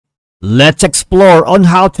Let's explore on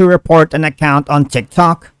how to report an account on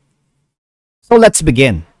TikTok. So let's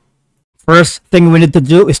begin. First thing we need to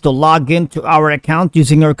do is to log into our account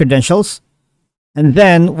using our credentials. And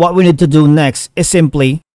then what we need to do next is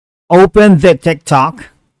simply open the TikTok.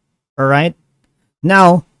 Alright.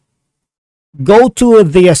 Now, go to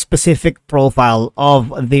the specific profile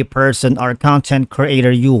of the person or content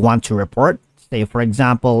creator you want to report. Say, for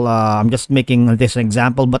example, I'm just making this an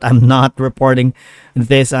example, but I'm not reporting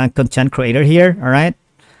this content creator here. All right.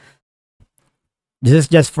 This is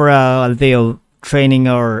just for the training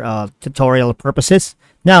or tutorial purposes.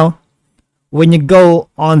 Now, when you go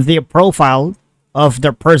on the profile of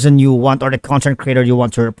the person you want or the content creator you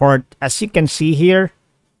want to report, as you can see here,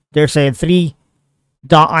 there's a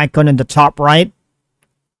 3-dot icon in the top right.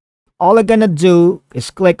 All I'm gonna do is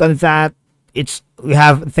click on that. We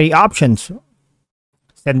have 3 options: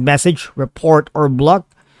 send message, report, or block.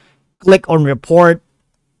 Click on report.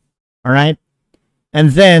 All right.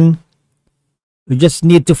 And then you just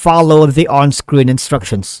need to follow the on-screen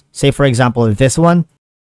instructions. Say, for example, this one.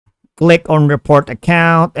 Click on report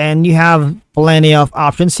account, and you have plenty of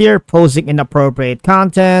options here: posting inappropriate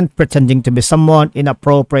content, pretending to be someone,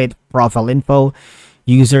 inappropriate profile info,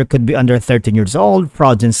 user could be under 13 years old,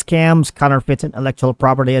 frauds and scams, counterfeit intellectual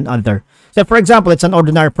property, and other. So, for example, it's an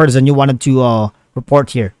ordinary person you wanted to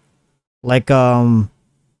report here, like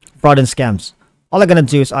fraud and scams. All I'm gonna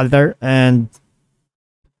do is other, and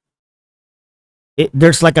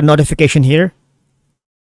there's like a notification here.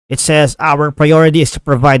 It says our priority is to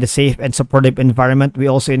provide a safe and supportive environment. We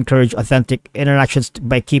also encourage authentic interactions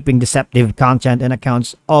by keeping deceptive content and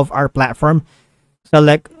accounts of our platform.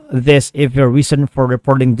 Select this if your reason for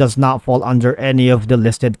reporting does not fall under any of the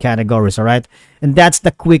listed categories. All right, and that's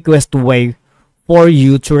the quickest way for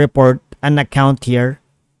you to report an account here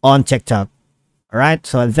on TikTok. All right,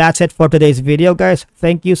 so that's it for today's video, guys.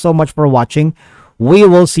 Thank you so much for watching. We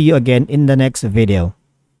will see you again in the next video.